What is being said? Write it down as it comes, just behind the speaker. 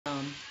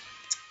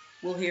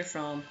we'll hear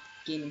from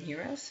Gaming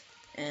Heroes,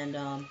 and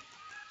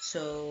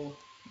so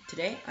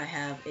today I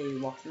have a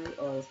walkthrough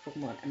of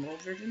Pokemon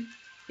Emerald version.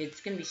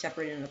 It's going to be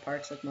separated into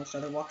parts like most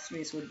other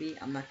walkthroughs would be.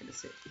 I'm not going to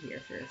sit here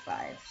for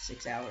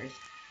 5-6 hours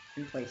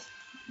and play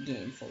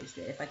game fully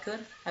straight. If I could,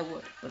 I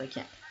would, but I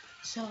can't.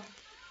 So,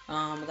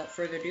 without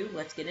further ado,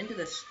 let's get into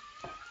this.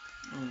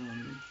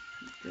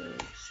 Go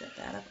set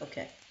that up.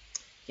 Okay.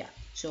 Yeah.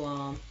 So,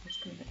 let's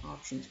go into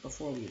options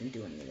before we even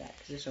do any of that,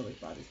 because this always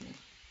bothers me.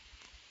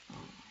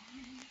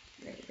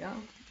 There we go.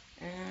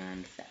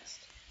 And fast.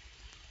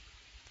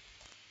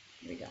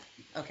 There we go.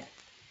 Okay.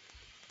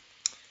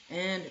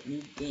 And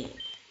new game.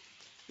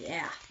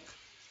 Yeah.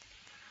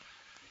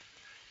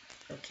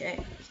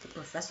 Okay, it's the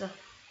professor.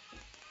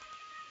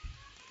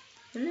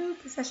 Hello,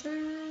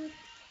 professor.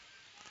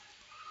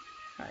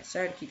 Alright,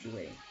 sorry to keep you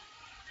waiting.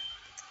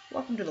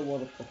 Welcome to the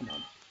world of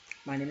Pokemon.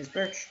 My name is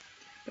Birch,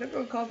 but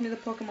everyone calls me the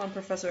Pokemon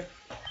Professor.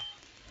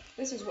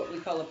 This is what we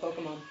call a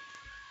Pokemon.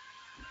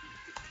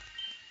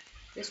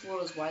 This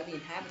world is widely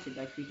inhabited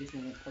by creatures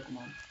known as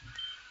Pokemon.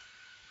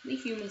 We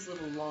humans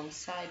live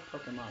alongside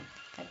Pokemon,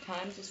 at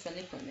times as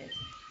friendly playmates,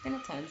 and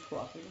at times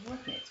cooperative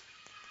workmates.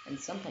 And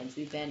sometimes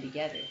we band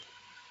together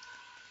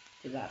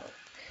to battle.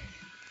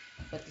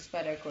 But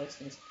despite our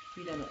closeness,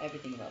 we don't know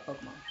everything about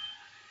Pokemon.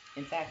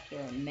 In fact,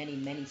 there are many,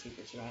 many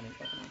secrets surrounding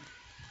Pokemon.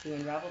 To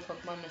unravel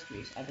Pokemon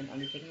mysteries, I've been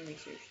undertaking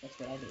research. That's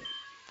what I do.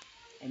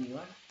 And you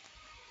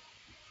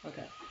are?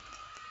 Okay.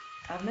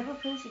 I've never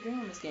posed a girl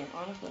in this game,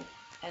 honestly.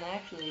 And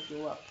actually, if you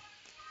look,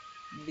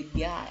 the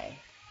guy,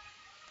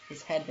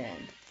 his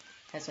headband,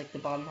 has like the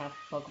bottom half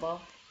of the Pokeball,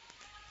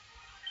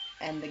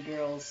 and the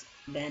girl's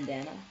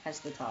bandana has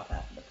the top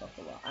half of the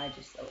Pokeball. I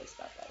just always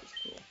thought that was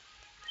cool.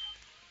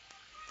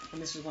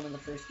 And this is one of the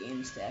first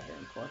games to ever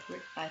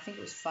incorporate. I think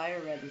it was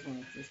Fire Red was one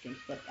of the first games,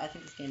 but I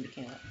think this game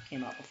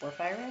came out before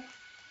Fire Red.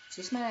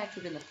 So this might have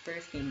actually been the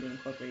first game to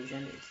incorporate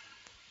genders.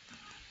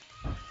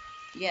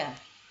 Yeah,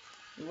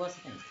 it was,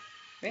 I think.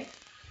 Right?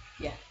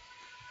 Yeah,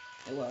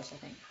 it was, I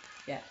think.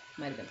 Yeah,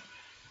 might have been.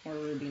 Or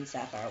Ruby and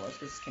Sapphire was,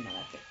 because this came out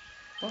after.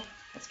 Well,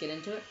 let's get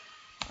into it.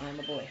 I'm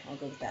a boy. I'll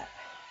go with that.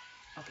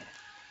 Okay.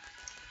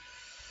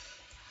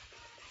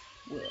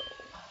 Will.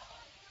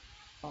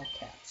 All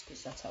caps,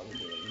 because that's how we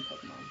do it in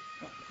Pokemon.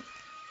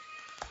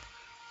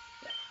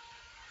 Yeah.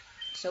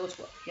 So it's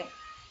Will. Yep.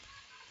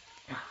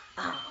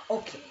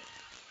 Okay.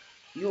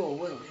 Your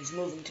Will is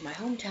moving to my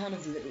hometown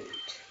of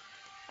Littleroot.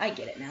 I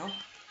get it now.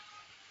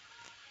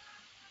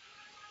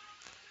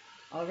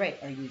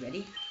 Alright, are you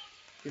ready?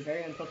 Your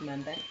very own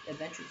Pokemon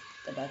adventure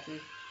about to...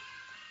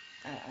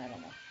 I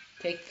don't know.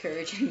 Take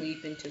courage and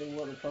leap into the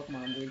world of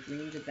Pokemon where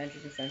dreams,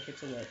 adventures, and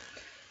friendships await.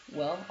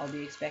 Well, I'll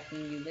be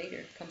expecting you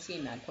later. Come see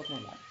me at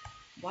Pokemon Lab.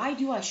 Why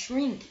do I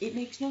shrink? It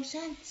makes no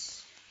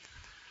sense.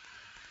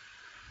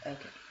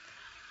 Okay,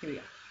 here we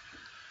go.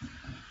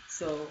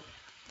 So,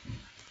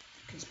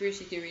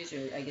 conspiracy theories,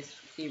 or I guess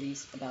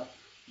theories about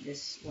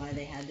this, why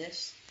they had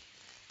this.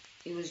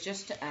 It was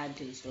just to add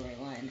to the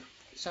storyline.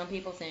 Some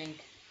people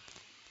think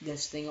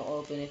this thing will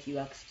open if you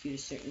execute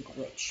a certain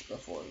glitch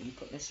before you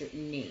put in a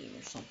certain name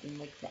or something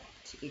like that.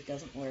 It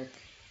doesn't work.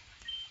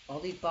 All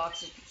these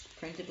boxes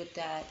printed with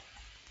that.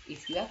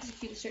 If you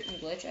execute a certain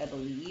glitch, I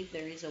believe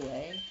there is a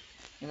way,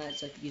 and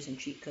that's like using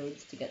cheat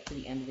codes to get to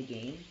the end of the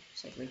game.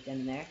 It's like right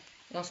down in there.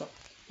 And also,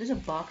 there's a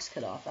box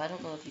cut off. I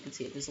don't know if you can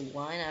see it. There's a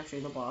line after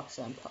the box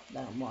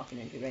that I'm walking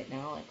into right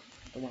now, like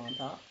the one on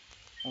top,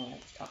 I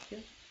just talked to.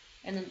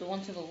 And then the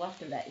one to the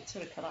left of that, it's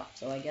sort of cut off,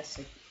 so I guess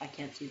like, I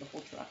can't see the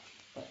whole truck,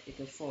 but it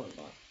goes forward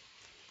more.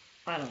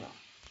 I don't know.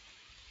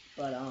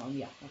 But,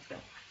 yeah, let's go.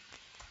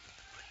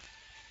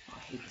 Oh, I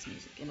hate this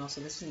music. And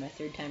also, this is my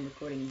third time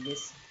recording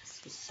this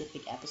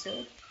specific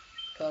episode,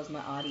 because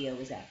my audio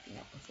was acting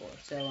up before.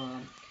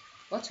 So,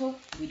 let's hope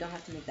we don't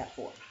have to make that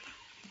 4.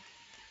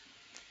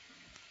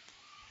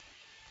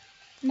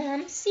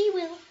 Mom, see,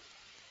 Will.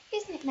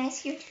 Isn't it nice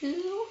here,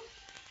 too?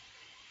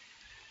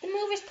 The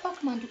movers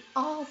Pokemon do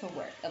all the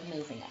work of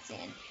moving us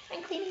in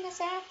and cleaning us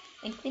out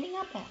and cleaning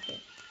up after.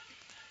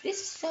 This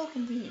is so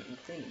convenient.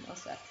 And cleaning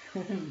us up.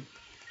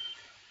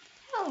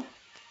 Oh,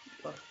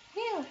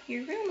 Will,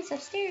 your room is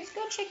upstairs.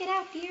 Go check it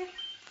out, dear.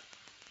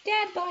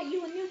 Dad bought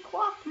you a new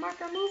clock to mark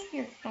our move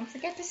here. Don't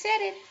forget to set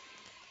it.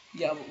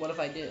 Yeah, but what if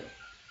I do?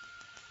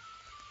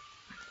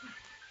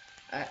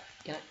 Can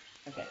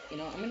I? Okay, you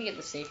know what? I'm gonna get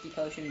the safety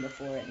potion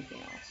before anything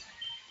else,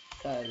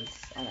 because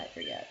I might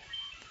forget.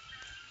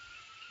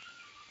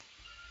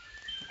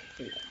 Okay,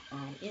 here we go.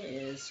 It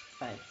is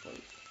 5:42,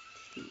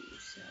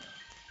 so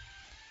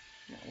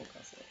no, we'll go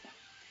for it.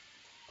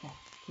 Come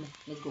on,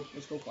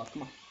 let's go, clock.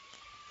 Come on.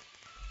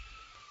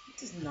 It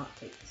does not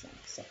take the same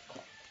except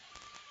clock.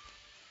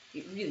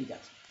 It really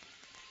does.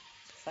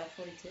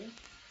 5:42.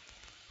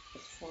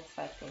 It's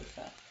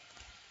 5:45.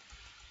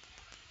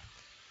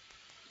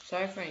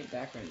 Sorry for any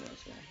background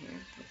noise around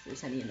here, if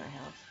there's any in my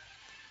house.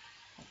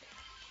 Okay.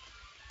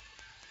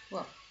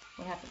 Well,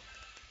 what happened?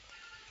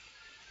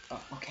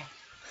 Oh, okay.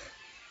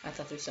 I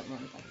thought there was something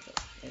wrong with my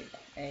controller. There you go.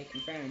 Hey,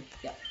 confirmed.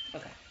 Yep.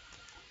 Okay.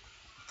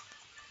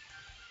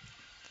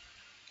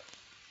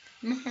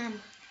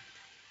 Mom,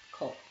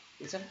 call.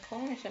 Is that a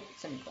colon or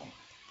semicolon?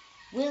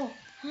 Will,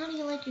 how do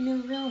you like your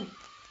new room?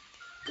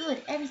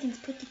 Good, everything's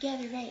put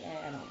together right.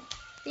 I don't know.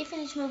 They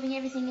finished moving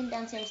everything in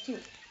downstairs too.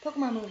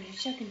 Pokemon movers are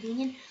so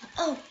convenient.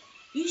 Oh,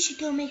 you should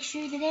go make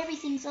sure that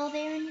everything's all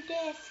there on your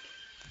desk.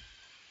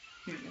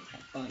 That's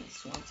kind of funny.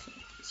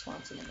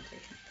 Swanson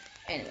imitation.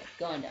 Anyway,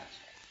 going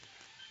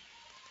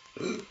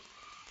downstairs.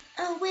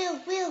 Oh,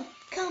 Will,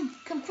 come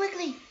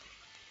quickly.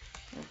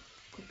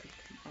 Quickly,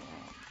 come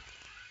on.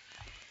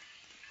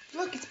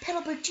 Look, it's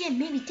Petalburg Gym.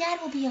 Maybe Dad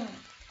will be on.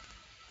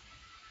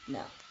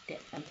 No, Dad,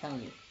 I'm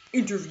telling you.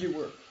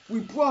 Interviewer, we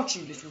brought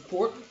you this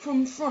report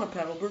from in front of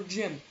Petalburg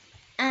Gym.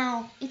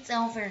 Ow, it's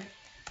over.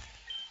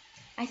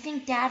 I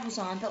think Dad was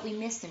on, but we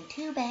missed him.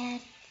 Too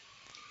bad.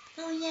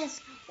 Oh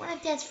yes, one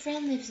of Dad's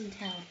friends lives in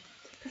town.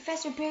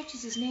 Professor Birch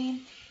is his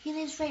name. He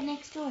lives right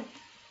next door.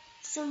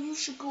 So you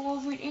should go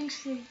over and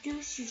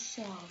introduce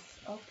yourself.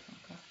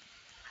 Okay.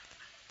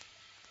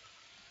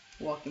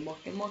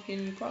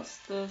 Walking across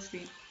the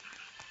street.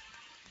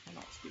 Oh,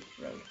 not street,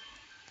 road.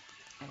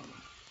 I don't know.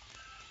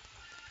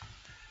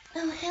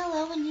 Oh,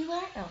 hello, and you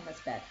are? Oh,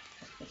 that's bad.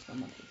 That's my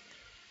monkey.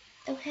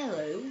 Oh,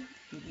 hello.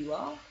 And you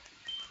are?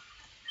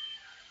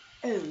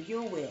 Oh,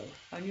 you're Will,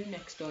 our new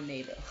next door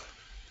neighbor.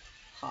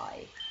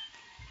 Hi.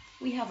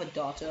 We have a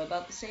daughter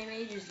about the same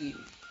age as you.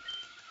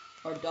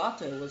 Our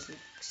daughter was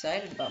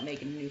excited about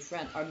making a new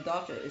friend. Our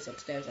daughter is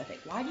upstairs, I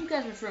think. Why do you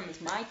guys refer to him as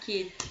my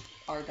kid,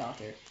 our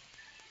daughter?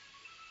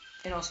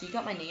 And also, you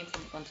got my name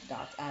from a bunch of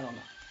dots. I don't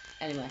know.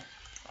 Anyway,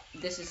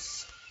 this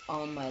is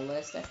on my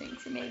list, I think,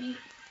 for maybe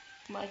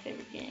my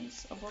favorite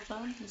games of all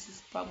time. This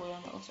is probably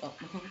on my list. Oh,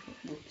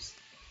 whoops.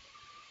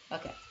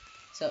 Okay,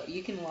 so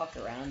you can walk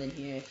around in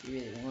here if you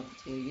really want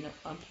to. You know,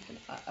 I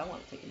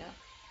want to take a nap.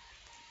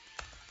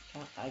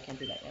 I can't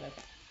do that yet.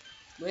 Okay.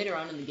 Later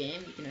on in the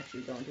game, you can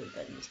actually go into a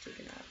bed and just take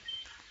a nap.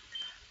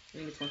 I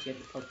think it's once you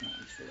have your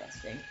Pokemon for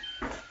resting.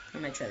 I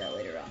might try that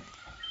later on.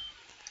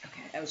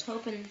 Okay, I was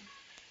hoping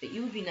that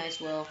you would be nice,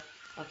 Will.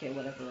 Okay,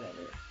 whatever.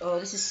 Oh,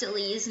 this is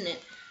silly, isn't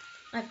it?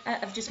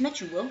 I've just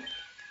met you, Will.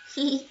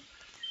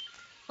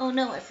 Oh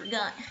no, I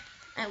forgot.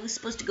 I was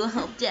supposed to go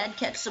help Dad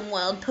catch some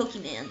wild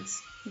Pokemons.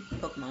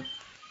 Pokemon.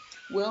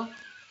 Will,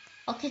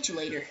 I'll catch you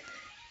later.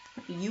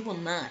 You will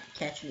not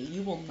catch me.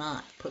 You will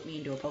not put me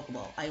into a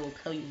Pokeball. I will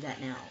tell you that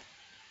now.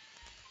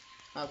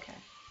 Okay.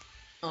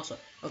 Also,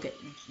 okay,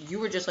 you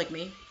were just like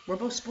me. We're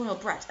both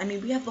spoiled brats. I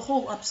mean, we have the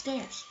whole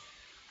upstairs.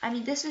 I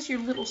mean, this is your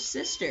little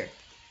sister.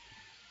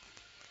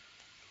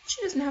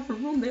 She doesn't have a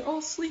room. They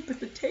all sleep at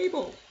the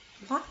table.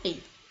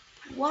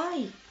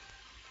 Why?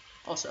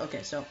 Also,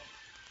 okay, so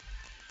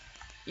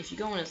if you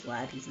go in his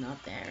lab, he's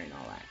not there and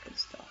all that good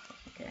stuff.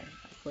 Okay,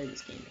 I've played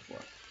this game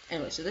before.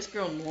 Anyway, so this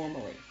girl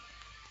normally,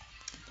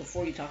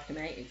 before you talk to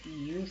me, if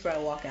you try to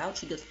walk out,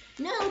 she goes,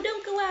 "No,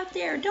 don't go out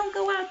there. Don't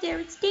go out there.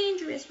 It's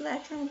dangerous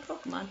without your own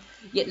Pokemon."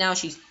 Yet now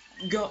she's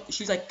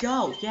like,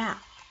 "Go, yeah."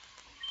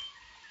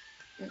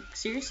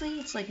 Seriously?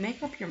 It's like,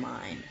 make up your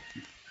mind.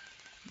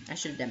 I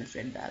should have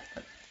demonstrated that,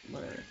 but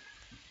whatever.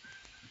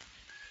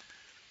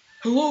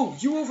 Hello,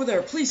 you over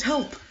there, please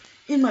help!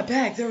 In my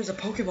bag, there is a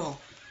Pokeball.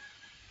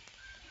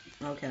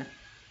 Okay.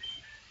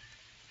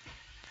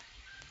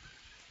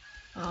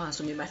 Oh, this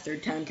will be my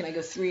third time. Can I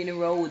go 3 in a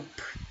row with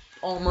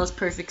almost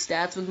perfect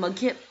stats with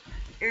Mudkip?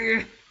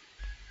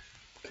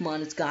 Come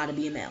on, it's gotta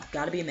be a male.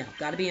 Gotta be a male.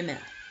 Gotta be a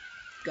male.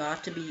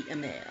 Got to be a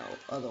male.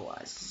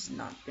 Otherwise, this is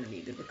not gonna be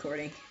a good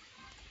recording.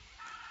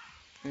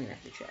 I'm gonna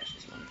have to trash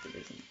this one if it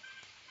isn't.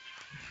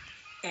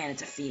 And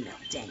it's a female.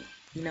 Dang it.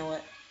 You know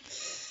what?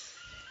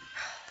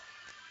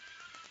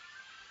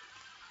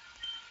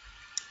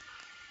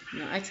 You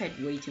know, I tried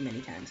way too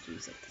many times to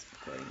reset this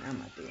recording. I'm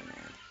not doing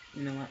that.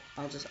 You know what?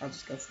 I'll just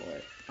go for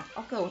it.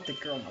 I'll go with the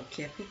girl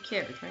Mudkip. Who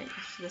cares, right?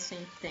 It's the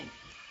same thing.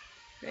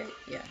 Right?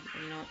 Yeah.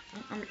 You know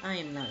what? I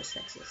am not a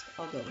sexist.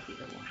 I'll go with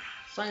either one.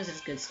 As long as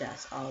it's good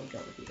stats, I'll go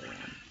with either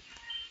one.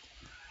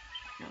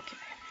 Okay.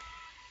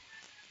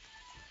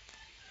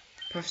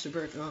 Professor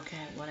Birch.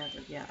 Okay,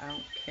 whatever. Yeah, I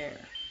don't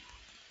care.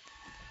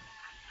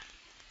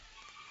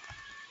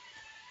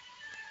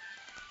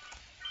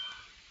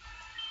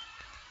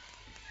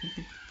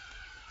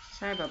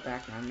 Sorry about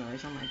background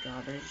noise. Oh my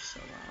god, they're just so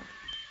loud.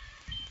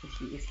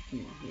 If you can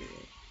hear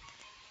it.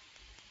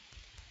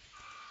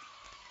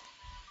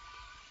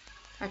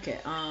 Okay,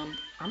 I'm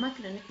not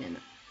gonna nickname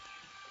it.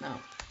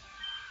 No.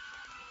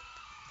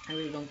 I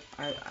really don't.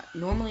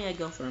 Normally I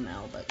go for a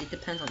male, but it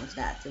depends on the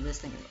stats. So this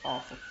thing is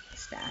awful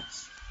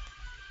stats.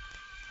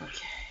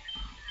 Okay.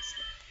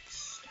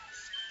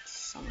 Stats.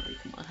 Summary,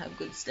 come on, have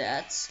good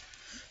stats.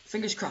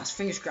 Fingers crossed,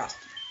 fingers crossed.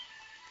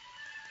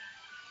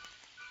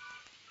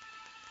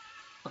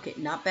 Okay,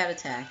 not bad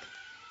attack.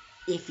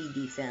 Iffy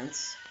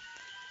defense.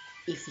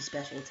 Iffy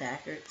special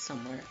attacker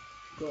somewhere.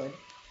 Good.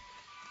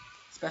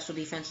 Special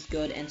defense is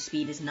good, and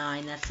speed is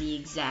 9. That's the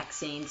exact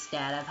same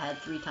stat I've had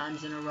 3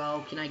 times in a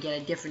row. Can I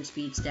get a different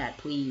speed stat,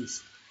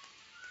 please?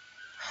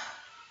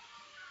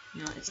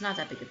 You know, it's not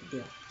that big of a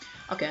deal.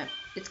 Okay,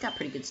 it's got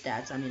pretty good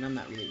stats. I mean, I'm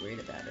not really worried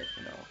about it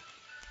at all.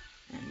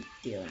 And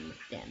dealing with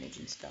damage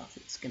and stuff,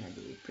 it's gonna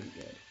do pretty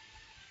good.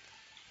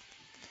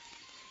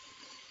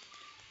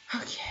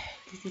 Okay.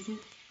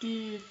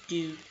 Do.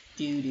 Oh,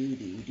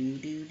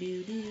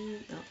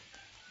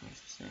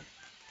 what's this there?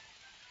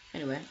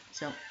 Anyway,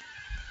 so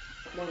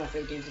one of my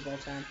favorite games of all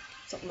time.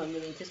 Something I'm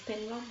really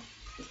anticipating on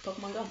is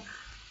Pokemon Go.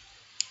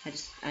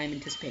 I'm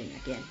anticipating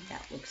that game.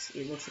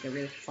 It looks like a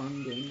really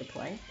fun game to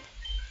play.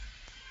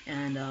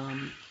 And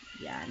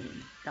yeah, I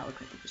mean that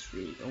looks like a just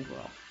really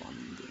overall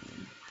fun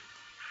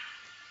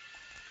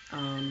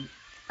game.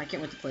 I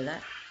can't wait to play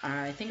that.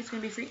 I think it's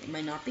gonna be free. It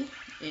might not be.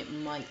 It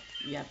might.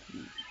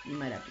 You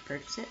might have to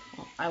purchase it.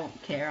 Well, I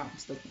won't care. I'll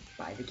still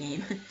buy the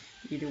game.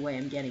 Either way,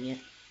 I'm getting it.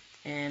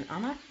 And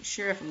I'm not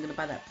sure if I'm gonna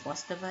buy that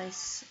Plus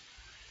device.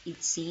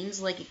 It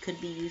seems like it could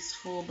be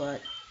useful,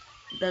 but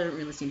it doesn't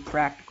really seem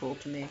practical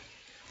to me,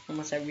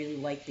 unless I really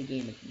like the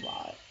game a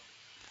lot.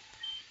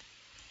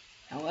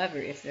 However,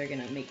 if they're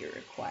gonna make it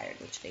required,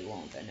 which they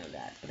won't, I know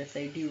that. But if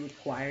they do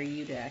require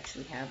you to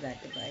actually have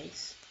that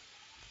device,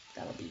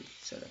 that'll be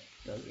sort of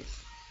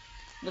bogus.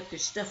 Look,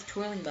 there's stuff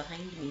twirling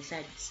behind me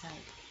side to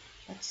side.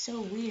 That's so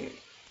weird.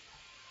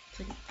 It's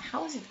like,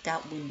 how is it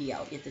that windy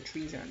out yet the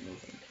trees aren't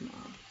moving? Come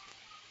on.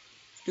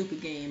 Stupid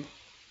game.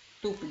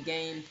 Stupid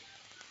game.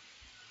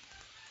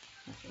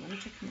 Okay, let me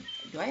check.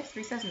 Do I have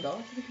 $3,000?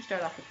 I think we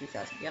start off with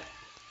 $3,000. Yep.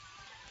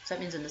 So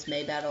that means in this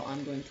May battle,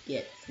 I'm going to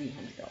get $300.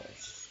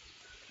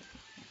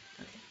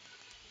 Okay.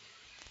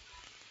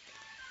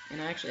 And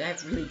I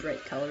have really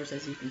bright colors,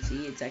 as you can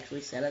see. It's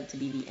actually set up to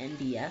be the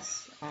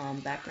NDS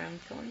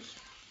background colors.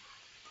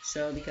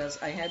 So because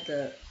I had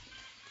the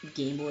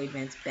Game Boy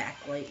Advance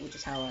backlight, which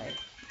is how I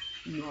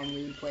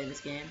normally would play this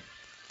game,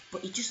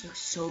 but it just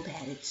looks so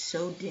bad. It's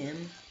so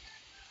dim.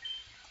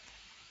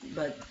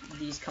 But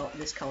this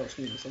color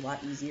scheme is a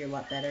lot easier, a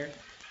lot better.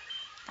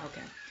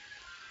 Okay.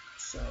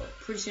 So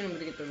pretty soon I'm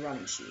gonna get the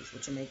running shoes,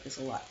 which will make this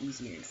a lot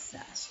easier and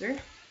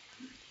faster.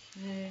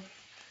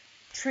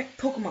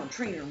 Pokemon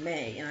Trainer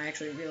May, and I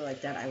actually really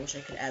like that. I wish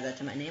I could add that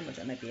to my name, which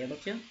I might be able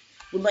to.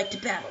 Would like to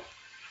battle.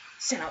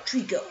 Send out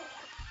Trico.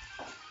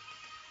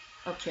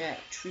 Okay,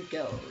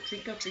 Trico.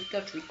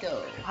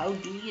 How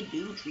do you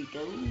do,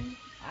 Trico?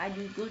 I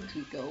do good,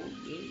 Trico.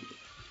 Yeah.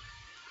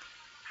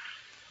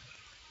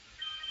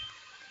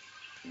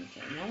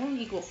 Okay, now we're on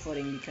equal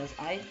footing because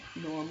I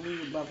normally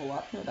would level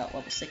up to about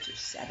level 6 or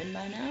 7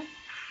 by now.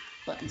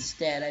 But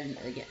instead, I didn't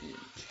really get any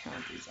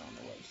encounters on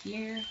the way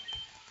here.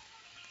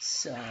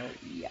 So,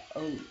 yeah.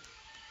 Oh,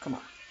 come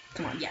on.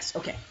 Come on, yes,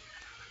 okay.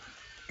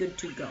 Good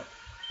to go.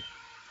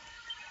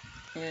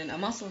 And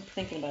I'm also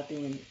thinking about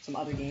doing some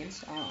other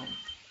games.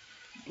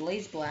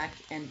 Blaze Black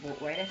and Volt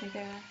White, I think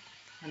they are.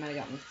 I might have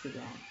gotten those two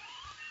wrong.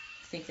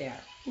 I think they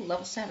are. Ooh,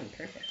 level 7,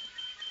 perfect.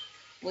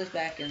 Blaze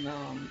Black and,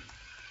 oh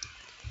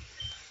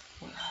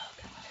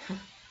god.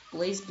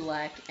 Blaze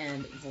Black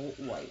and Volt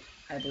White,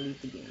 I believe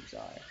the games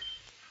are.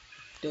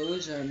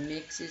 Those are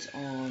mixes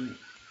on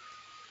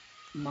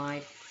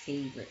my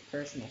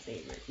personal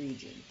favorite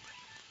region.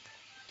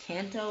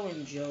 Kanto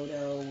and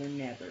Johto were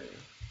never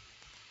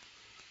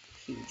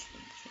huge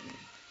things for me.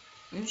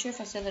 I'm not sure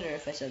if I said that or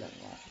if I said that in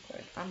the last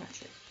record. I'm not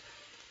sure.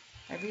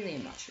 I really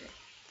am not sure.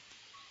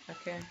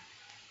 Okay.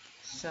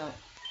 So,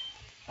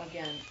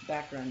 again,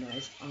 background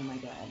noise. Oh my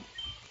god.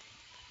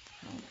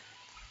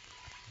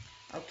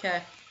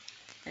 Okay.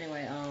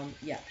 Anyway,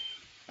 yeah.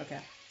 Okay.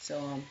 So,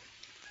 I'm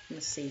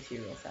gonna save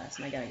here real fast,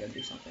 and I gotta go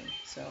do something.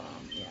 So,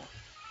 yeah.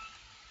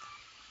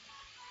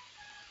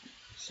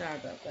 Sorry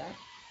about that.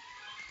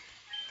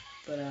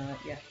 But,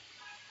 yeah.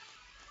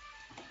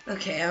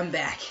 Okay, I'm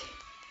back.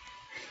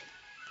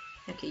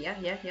 Okay, yeah.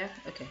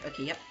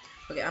 Okay, yep.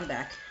 Okay, I'm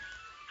back.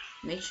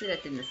 Make sure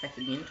that didn't affect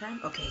the game time.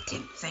 Okay, it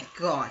didn't. Thank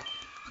God.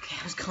 Okay,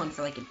 I was gone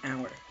for like an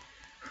hour.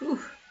 Whew.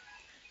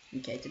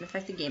 Okay, it didn't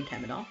affect the game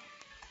time at all.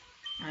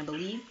 I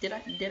believe. Did I?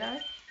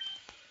 I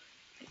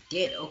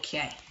did.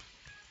 Okay.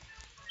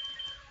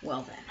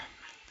 Well then.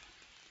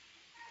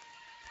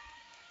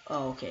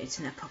 Oh, okay. It's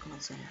in that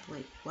Pokemon Center.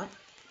 Wait, what?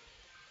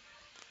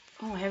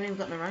 Oh, I haven't even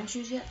gotten the running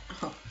shoes yet?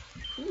 Oh.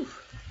 Whew.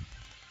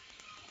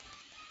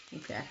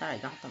 Okay, I thought I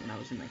got them when I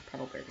was in like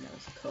Petalburg and I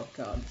was like, oh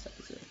god, this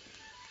episode.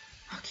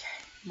 Okay,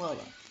 well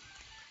then.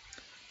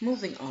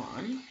 Moving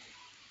on.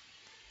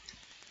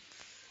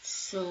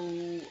 So,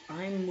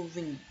 I'm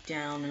moving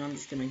down and I'm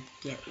just gonna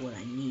get what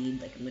I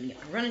need. Like, I'm gonna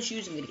get my running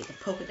shoes, I'm gonna get the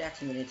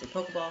Pokedex, I'm gonna get the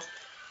Pokeballs,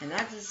 and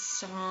that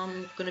is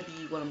gonna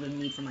be what I'm gonna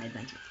need for my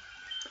adventure.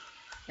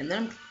 And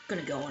then I'm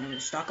gonna go and I'm gonna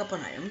stock up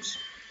on items,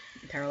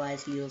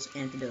 paralyzed heals,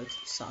 antidotes,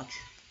 such,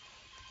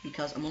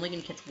 because I'm only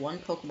gonna catch one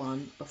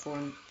Pokemon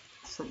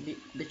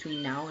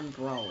between now and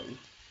Brawly.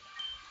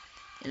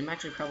 And I'm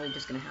actually probably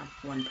just gonna have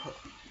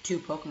two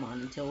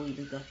Pokemon until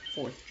leaving the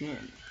 4th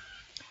gym,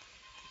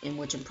 in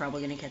which I'm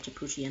probably gonna catch a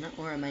Poochyena,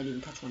 or I might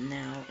even catch one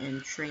now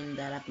and train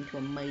that up into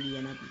a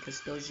Mightyena,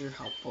 because those are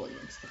helpful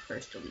against the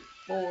first Elite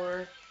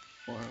Four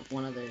or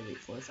one other Elite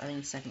Fours. I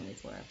think second Elite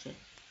Four actually.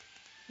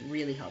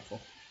 Really helpful.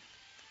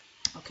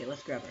 Okay,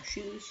 let's grab our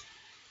shoes.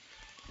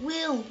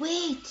 Will,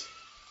 wait!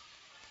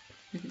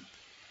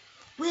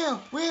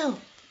 Will,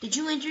 did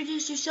you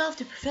introduce yourself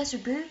to Professor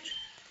Birch?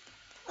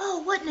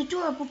 Oh, what an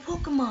adorable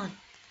Pokemon!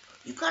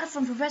 You got it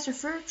from Professor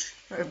Birch?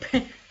 Or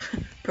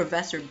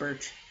Professor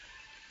Birch.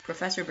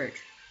 Professor Birch.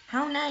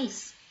 How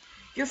nice.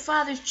 Your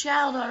father's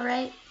child, all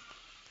right.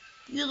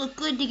 You look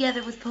good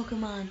together with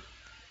Pokemon.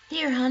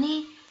 Here,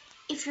 honey.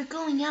 If you're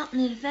going out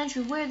on an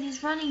adventure, wear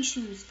these running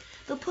shoes.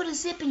 They'll put a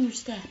zip in your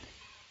step.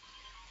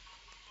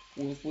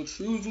 We'll switch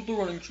shoes with the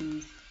running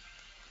shoes.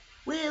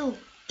 Will,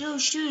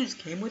 those shoes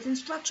came with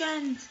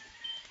instructions.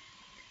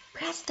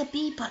 Press the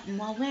B button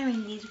while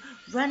wearing these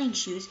running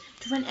shoes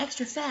to run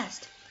extra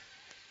fast.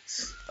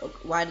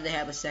 Why do they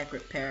have a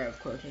separate pair of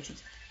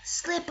quotations?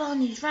 Slip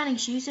on these running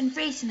shoes and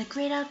race in the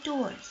great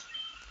outdoors.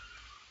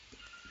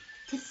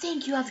 To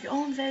think you have your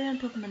own very own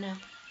Pokemon now.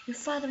 Your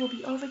father will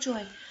be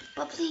overjoyed.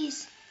 But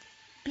please,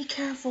 be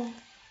careful.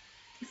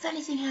 If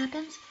anything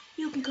happens,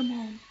 you can come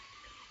home.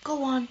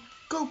 Go on,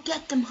 go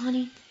get them,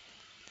 honey.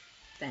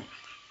 Thanks.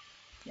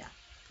 Yeah.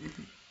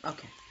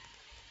 Okay.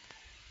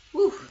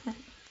 Woo!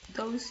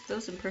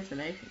 Those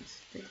impersonations,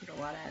 they take a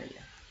lot out of you.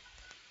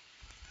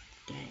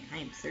 Dang, I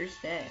am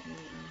thirsty. I don't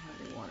have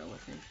any water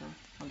with me, so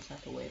I'll just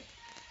have to wait.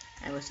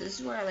 Anyway, so this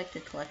is where I like to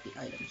collect the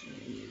items I'm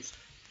going to use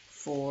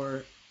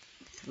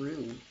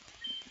through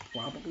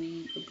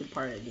probably a good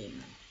part of the game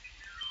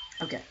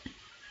now. Okay,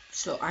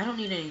 so I don't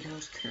need any of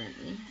those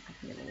currently. I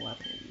can get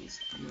 11 of these.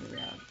 I'm going to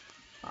grab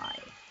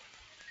 5.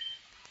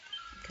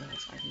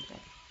 Because I can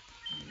get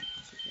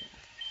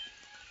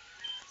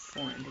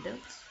 4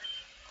 antidotes.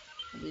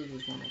 I believe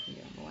there's one I can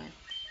get on the way.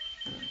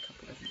 And then a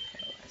couple different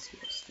paralyzed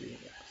heals. 3 of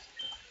those.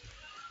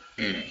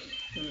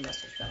 And the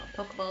rest is spent on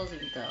Pokeballs,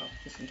 even though,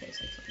 just in case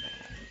like something bad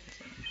happens or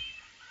something.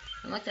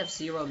 I'd like to have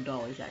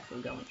 $0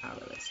 actually going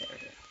out of this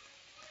area.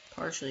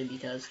 Partially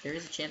because there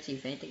is a chance of you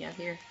fainting out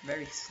here.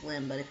 Very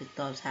slim, but if it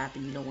does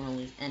happen, you don't want to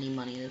lose any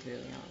money this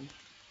early on.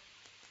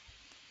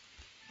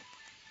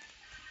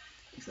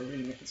 So we're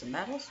gonna get in some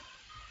battles.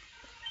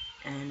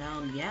 And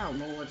yeah,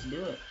 well, let's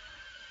do it.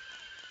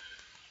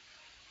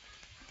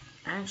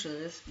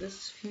 Actually,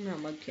 this female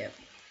Mudkip,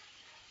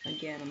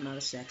 again, I'm not a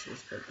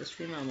sexist, but this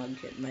female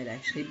Mudkip might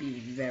actually be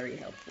very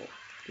helpful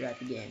throughout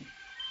the game.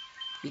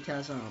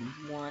 Because,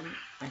 one,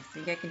 I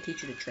think I can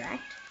teach it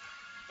Attract,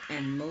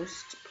 and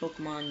most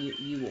Pokemon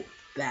you will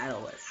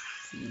battle as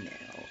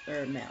female,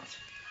 or males.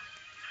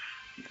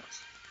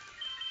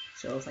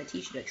 So if I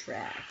teach it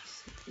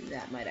Attract,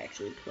 that might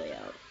actually play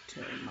out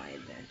to my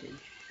advantage.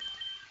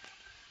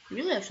 It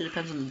really actually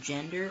depends on the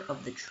gender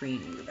of the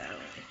trainer you're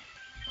battling.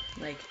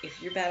 Like,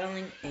 if you're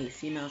battling a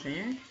female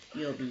trainer,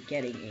 you'll be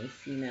getting a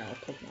female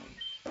Pokemon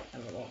out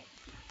of it all.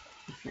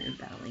 If you're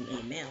battling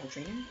a male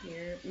trainer,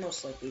 you're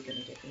most likely going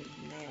to get a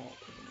male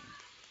Pokemon.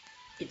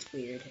 It's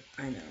weird,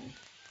 I know.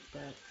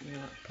 But, you know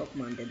what,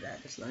 Pokemon did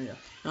that just long ago.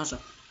 And also,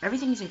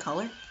 everything's in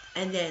color,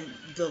 and then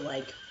the,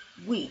 like,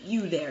 wait,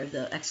 you there,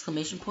 the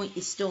exclamation point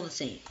is still the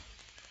same.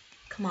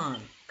 Come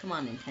on,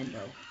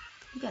 Nintendo.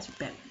 You guys are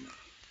better than that.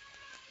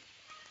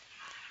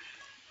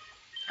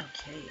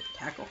 Okay,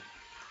 tackle.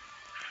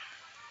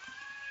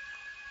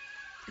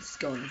 This is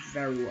going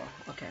very well.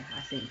 Okay,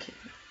 I think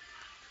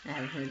I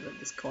haven't heard what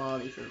this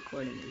quality for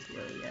recording is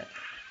really yet.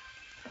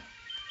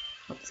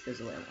 Hope this goes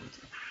the way I want it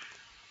to.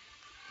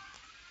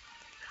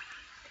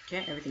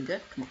 Okay, everything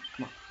good? Come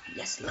on.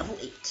 Yes, level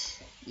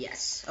 8.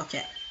 Yes,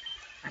 okay.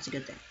 That's a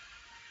good thing.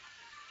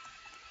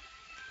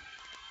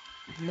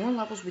 The more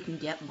levels we can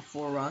get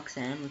before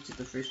Roxanne, which is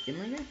the first gym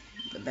leader,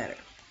 the better.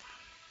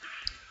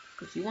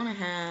 Because you want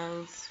to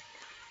have...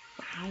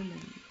 How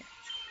many?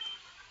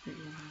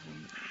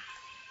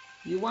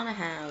 You want to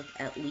have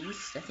at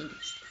least, I think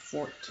it's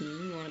 14.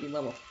 You want to be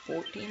level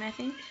 14, I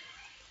think.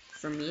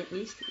 For me, at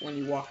least, when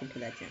you walk into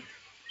that gym.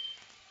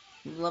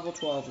 Level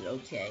 12 is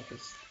okay,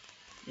 because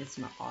it's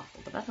not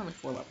awful. But that's only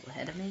 4 levels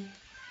ahead of me.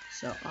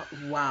 So,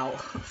 wow.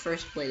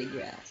 First blade of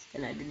grass.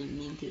 And I didn't even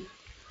mean to.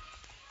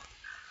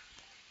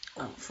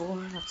 4,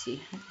 let's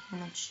see. How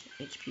much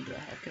HP do I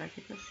have? Can I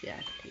take this? Yeah,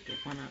 I can take it.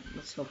 Why not?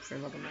 Let's hope for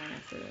level 9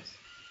 after this.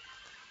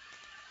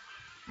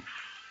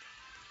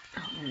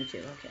 Oh, only 2,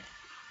 okay.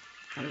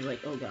 I was like,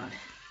 oh god.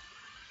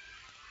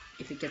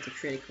 If it gets a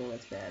critical,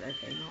 that's bad.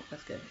 Okay, no,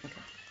 that's good.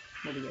 Okay,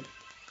 we'll be good.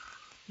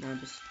 Now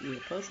just use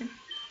a potion.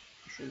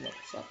 You should level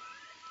this up.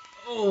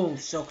 Oh,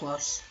 so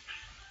close.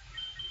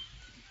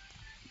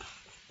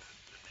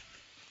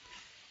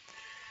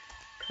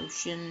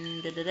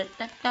 Potion. Da da da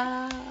da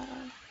da.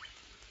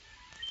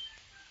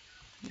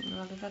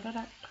 Da da da da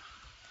da.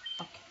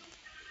 Okay.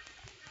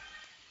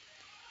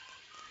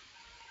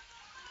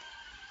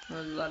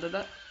 Da da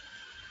da.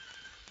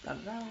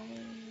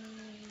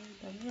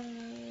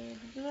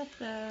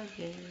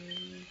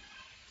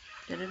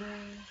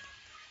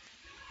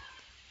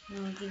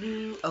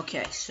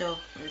 Okay, so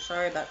I'm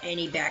sorry about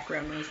any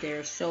background noise there.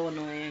 It's so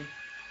annoying.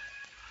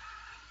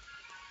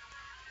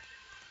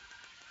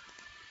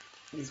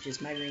 It's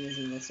just my ring is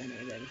in the center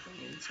of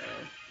everything, and so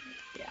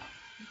yeah,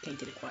 can't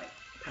get it quiet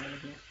in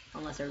here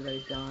unless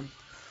everybody's gone,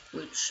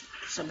 which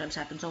sometimes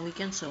happens on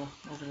weekends. So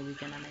over the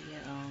weekend I may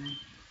get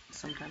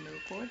some time to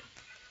record.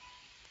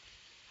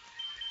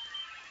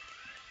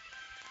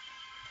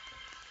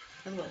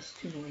 Otherwise, it's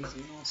too noisy,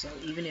 and also,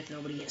 even if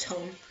nobody gets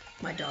home,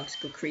 my dogs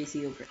go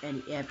crazy over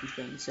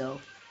everything,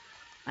 so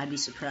I'd be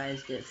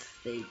surprised if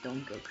they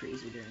don't go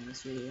crazy during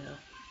this video.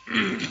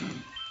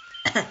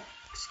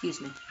 Excuse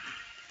me.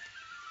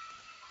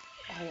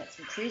 I got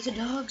some crazy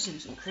dogs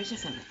and some crazy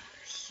family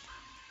members.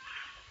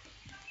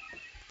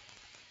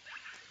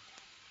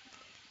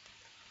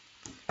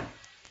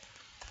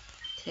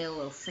 Tail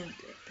will think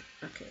it.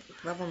 Okay,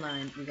 level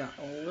 9, we got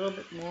a little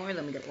bit more,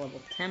 then we got level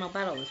 10. I'll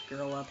battle this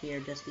girl up here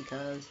just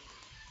because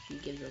she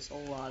gives us a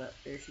lot of,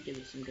 or she gives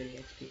us some good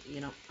XP. You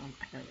know, I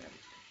gotta grab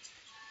experience.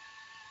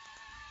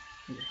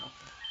 Need your help.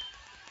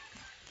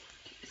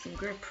 I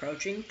think we're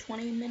approaching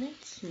 20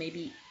 minutes,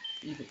 maybe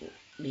even,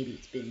 maybe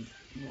it's been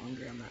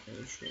longer, I'm not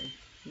really sure.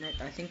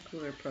 I think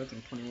we're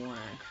approaching 21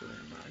 actually,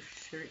 I'm not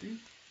certain.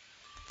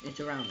 It's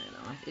around there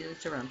though,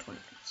 it's around 20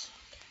 minutes.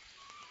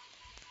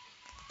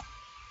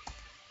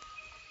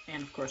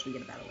 And of course we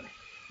get a battle winner.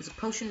 There's a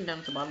potion down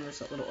at the bottom, there's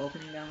that little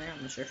opening down there,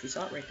 I'm not sure if you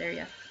saw it right there,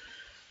 yeah.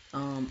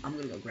 I'm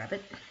gonna go grab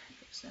it,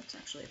 because that's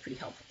actually a pretty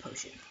helpful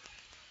potion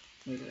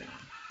later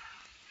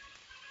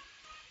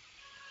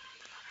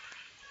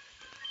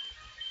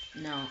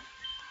on. No,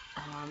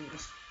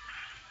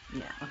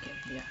 yeah, okay,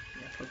 yeah,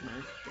 Pokemon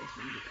is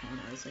basically Yukon.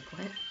 I was like,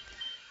 what?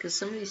 Because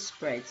some of these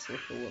sprites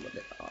look a little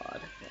bit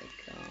odd,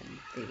 like,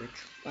 they were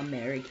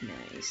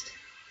Americanized.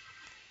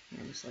 And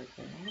I was like,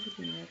 well, why would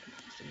they be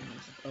Americanized? And then I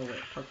was like, oh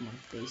wait, Pokemon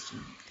based in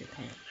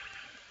Japan.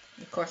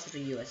 And of course,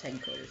 there's a US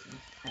headquarters and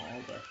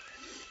all,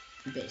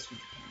 but based in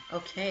Japan.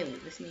 Okay, well,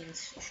 this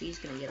means she's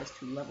gonna get us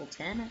to level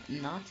 10,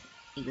 not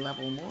a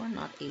level more,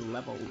 not a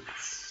level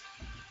less.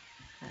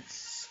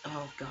 That's,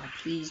 oh god,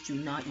 please do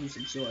not use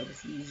Absorb.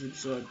 If you use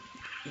Absorb,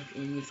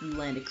 if you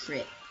land a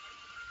crit,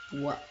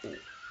 what?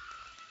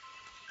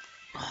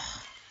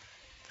 Oh.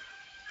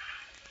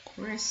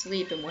 We're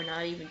asleep and we're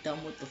not even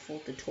done with the full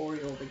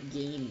tutorial of the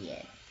game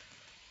yet.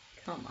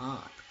 Come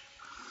on.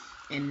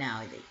 And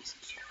now they use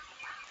Absorb.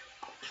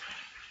 Okay.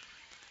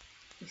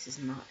 This is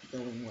not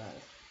going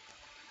well.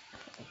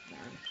 Oh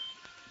man.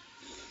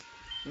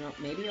 You know,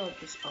 maybe I'll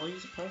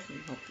use a potion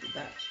and hope for the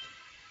best.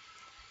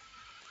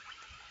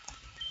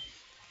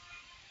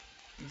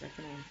 Is that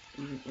gonna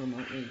even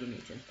remotely give me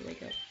a chance to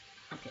wake up?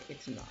 Okay,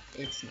 it's not.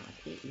 It's not.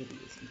 It really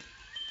isn't.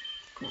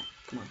 Come on,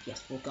 come on.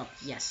 Yes, woke up.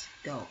 Yes,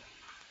 go.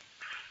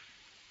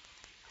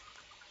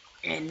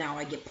 And now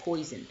I get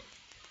poisoned.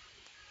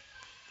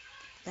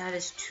 That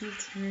is 2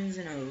 turns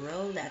in a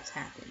row that's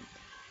happened.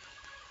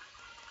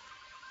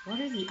 What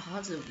are the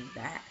odds of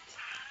that?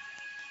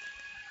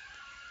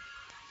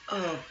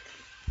 Oh,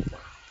 wow.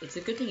 It's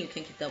a good thing you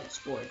can't get double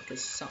spore,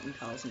 because something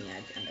tells me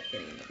I'd end up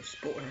getting another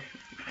spore.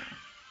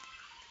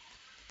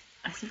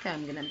 I think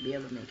I'm gonna be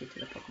able to make it to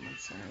the Pokemon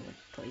Center with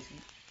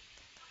poison.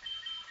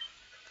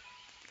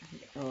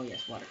 Oh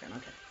yes, water gun,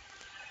 okay.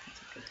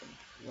 That's a good thing.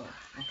 Whoa,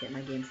 okay,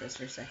 my game froze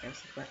for a second. I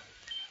was like, what?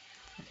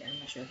 Okay, I'm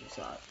not sure if you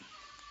saw it.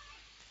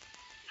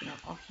 You know,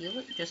 I'll heal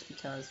it just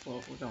because,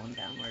 well, we're going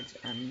downwards,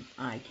 and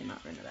I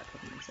cannot run to that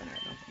Pokemon Center,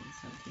 I don't think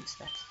it's 17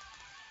 steps.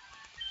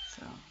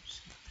 So,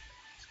 just...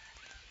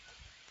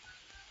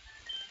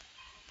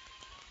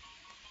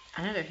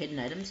 I know they're hidden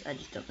items, I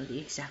just don't know the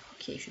exact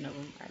location of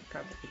them. I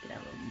probably could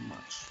have a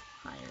much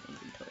higher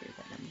inventory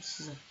of items.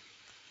 So,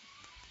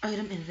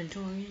 item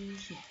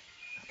inventories, yeah,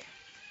 okay.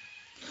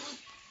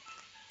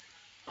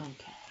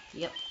 Okay,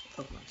 yep,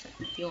 Pokemon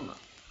Center, heal them up.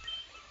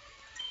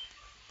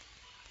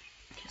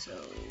 Okay, so,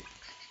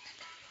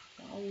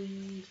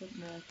 Wally's up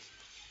next,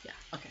 yeah,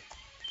 okay.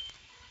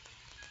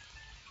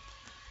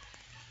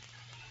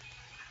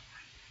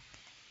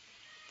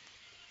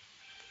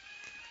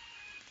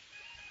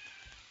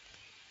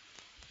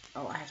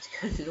 Oh, I have to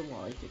go through the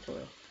Wally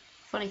tutorial.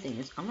 Funny thing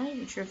is, I'm not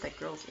even sure if that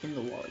girl's in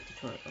the Wally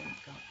tutorial. Oh my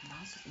god, the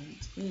mouse is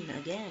in screen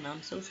again.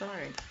 I'm so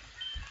sorry.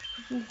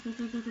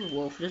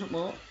 Wolf doesn't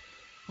walk.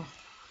 Oh.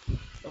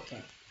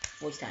 Okay,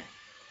 voice time.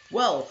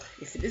 Well,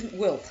 if it isn't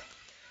Wilt,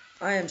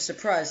 I am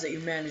surprised that you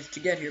managed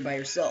to get here by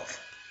yourself.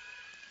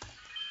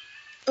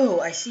 Oh,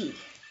 I see.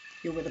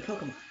 You're with a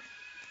Pokemon.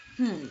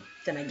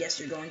 Then I guess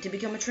you're going to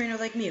become a trainer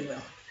like me,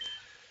 Will.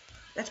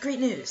 That's great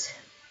news.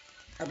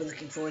 I'll be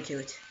looking forward to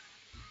it.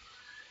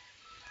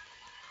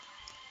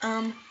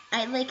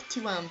 I'd like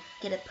to,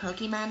 get a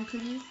Pokemon,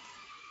 please.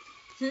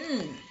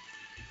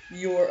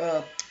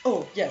 You're,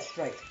 oh, yes,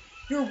 right.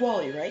 You're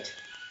Wally, right?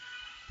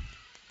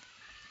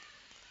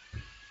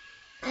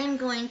 I'm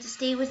going to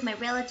stay with my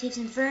relatives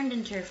in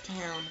Verdanturf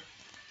Town.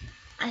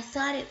 I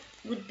thought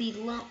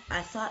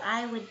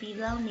I would be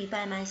lonely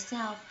by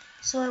myself,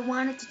 so I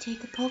wanted to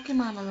take a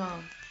Pokemon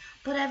along.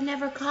 But I've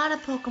never caught a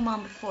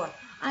Pokemon before.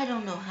 I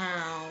don't know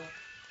how.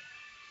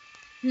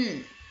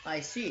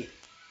 I see.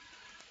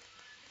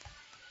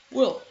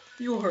 Well,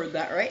 you heard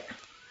that, right?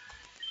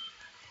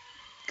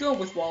 Go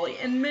with Wally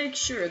and make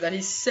sure that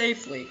he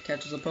safely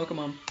catches a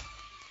Pokemon.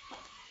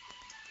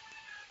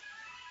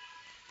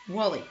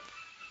 Wally,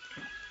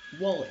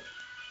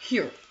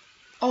 here,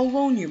 I'll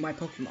loan you my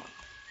Pokemon.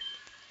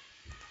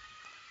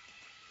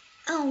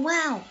 Oh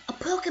wow, a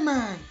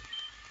Pokemon!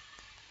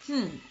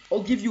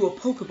 I'll give you a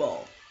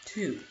Pokeball,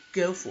 too.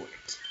 Go for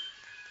it.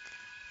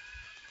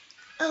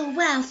 Oh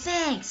wow,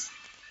 thanks!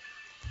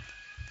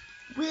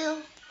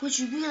 Will, Would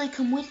you really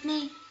come with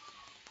me?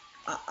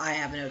 I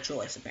have no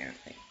choice,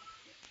 apparently.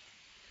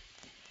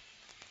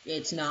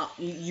 It's not,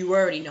 you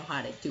already know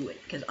how to do it,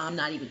 because I'm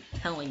not even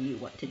telling you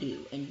what to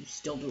do, and you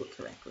still do it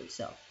correctly,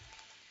 so.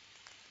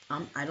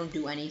 I don't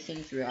do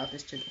anything throughout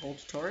this whole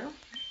tutorial.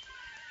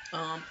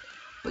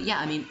 But yeah,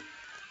 I mean,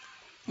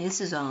 this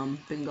has,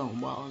 been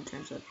going well in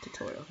terms of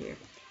tutorial here.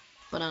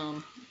 But,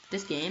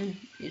 this game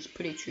is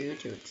pretty true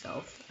to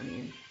itself. I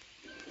mean,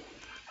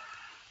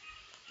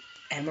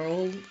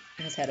 Emerald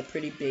has had a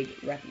pretty big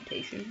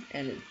reputation,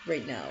 and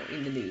right now,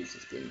 in the news,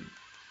 it's been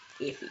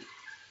iffy.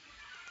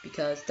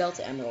 Because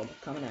Delta Emerald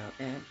are coming out,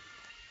 and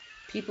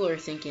people are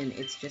thinking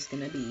it's just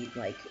gonna be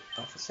like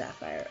Alpha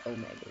Sapphire,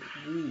 Omega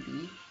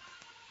Ruby.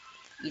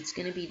 It's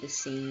gonna be the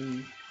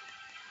same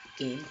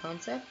game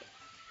concept.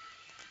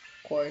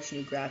 Of course,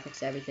 new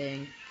graphics,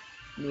 everything,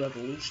 new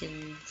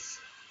evolutions,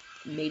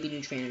 maybe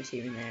new trainers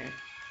here and there.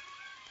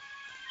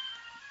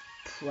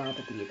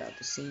 Probably about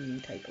the same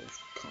type of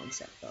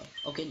concept, though.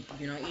 Okay,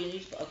 you're not eating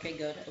these? Okay,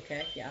 good.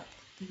 Okay, yeah.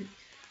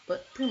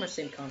 But pretty much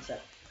same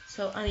concept.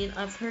 So, I mean,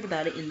 I've heard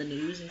about it in the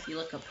news. If you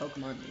look up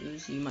Pokemon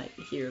news, you might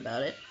hear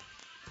about it,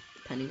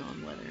 depending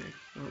on whether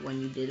or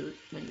when you did it,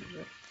 when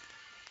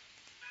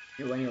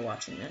you're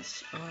watching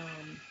this.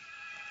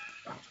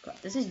 Oh god,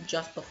 this is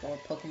just before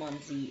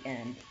Pokemon Z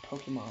and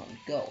Pokemon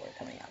Go are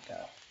coming out,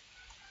 though.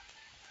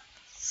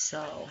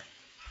 So,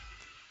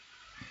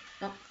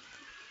 oh,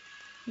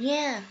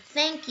 Yeah,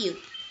 thank you.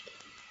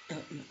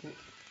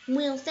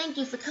 Will, thank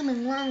you for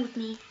coming along with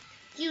me.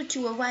 You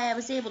two are why I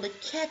was able to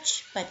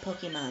catch my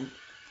Pokemon.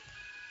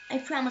 I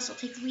promise I'll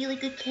take really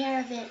good care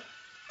of it.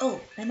 Oh,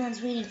 my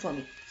mom's waiting for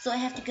me, so I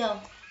have to go.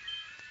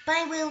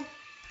 Bye,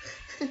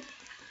 Will.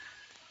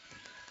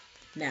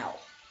 Now,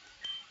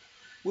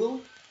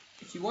 Will,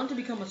 if you want to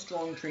become a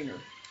strong trainer,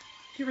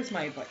 here is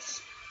my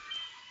advice.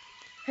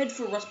 Head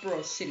for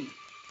Rustboro City,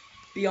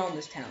 beyond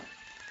this town.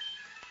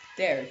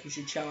 There, you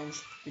should challenge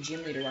the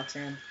gym leader,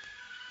 Roxanne.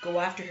 Go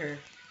after her.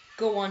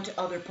 Go on to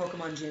other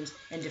Pokemon gyms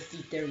and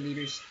defeat their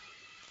leaders.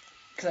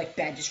 Collect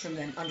badges from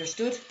them,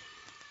 understood?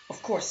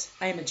 Of course,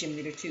 I am a gym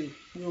leader too.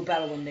 We will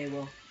battle one day,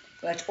 Will.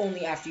 But that's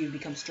only after you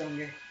become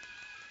stronger.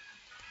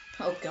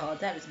 oh god,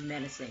 that is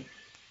menacing.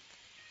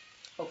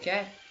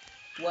 Okay,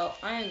 well,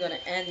 I am gonna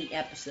end the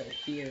episode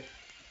here.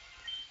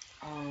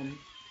 I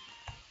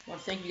want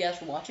to thank you guys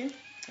for watching.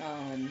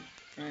 And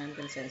I'm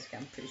gonna say this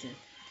again pretty soon.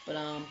 But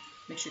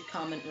make sure to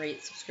comment,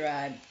 rate,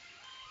 subscribe,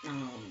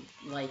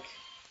 like,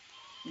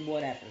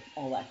 whatever,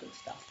 all that good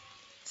stuff.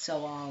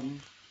 So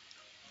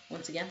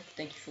once again,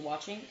 thank you for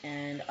watching,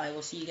 and I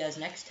will see you guys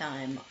next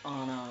time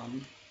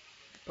on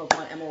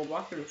Pokemon Emerald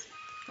Walkthrough,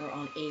 or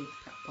on a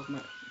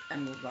Pokemon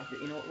Emerald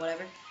Walkthrough, you know,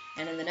 whatever.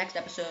 And in the next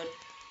episode,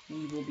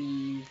 we will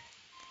be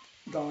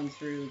going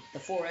through the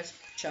forest,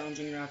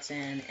 challenging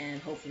Roxanne,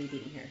 and hopefully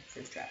beating her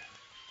first try.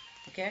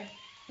 Okay?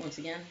 Once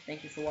again,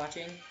 thank you for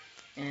watching,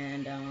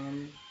 and,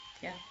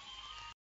 yeah.